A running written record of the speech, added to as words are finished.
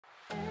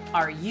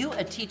Are you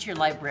a teacher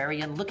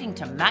librarian looking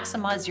to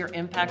maximize your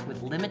impact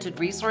with limited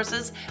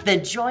resources?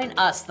 Then join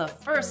us the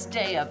first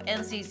day of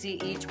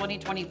NCCE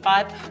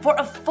 2025 for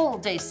a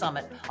full-day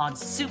summit on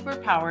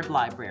Superpowered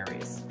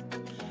Libraries.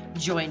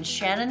 Join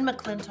Shannon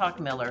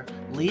McClintock-Miller,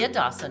 Leah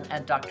Dawson,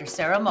 and Dr.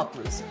 Sarah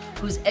Moklus,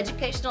 whose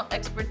educational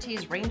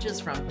expertise ranges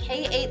from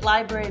K-8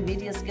 library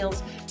media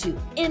skills to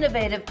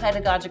innovative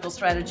pedagogical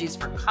strategies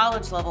for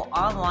college-level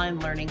online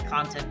learning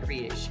content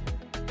creation.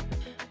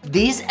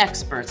 These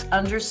experts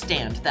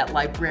understand that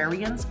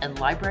librarians and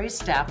library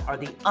staff are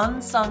the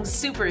unsung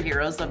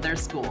superheroes of their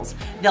schools.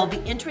 They'll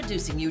be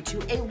introducing you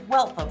to a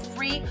wealth of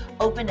free,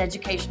 open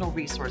educational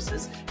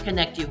resources,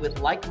 connect you with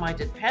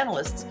like-minded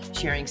panelists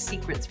sharing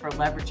secrets for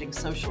leveraging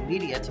social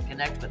media to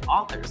connect with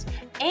authors,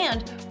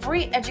 and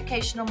free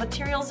educational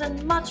materials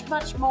and much,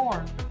 much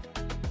more.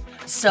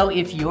 So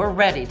if you're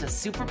ready to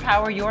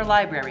superpower your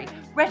library,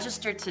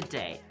 register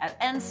today at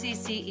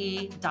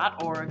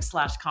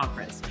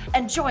ncce.org/conference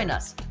and join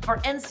us for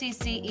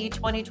NCCE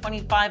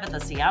 2025 at the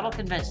Seattle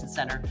Convention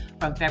Center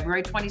from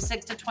February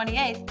 26th to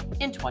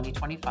 28th in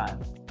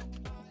 2025.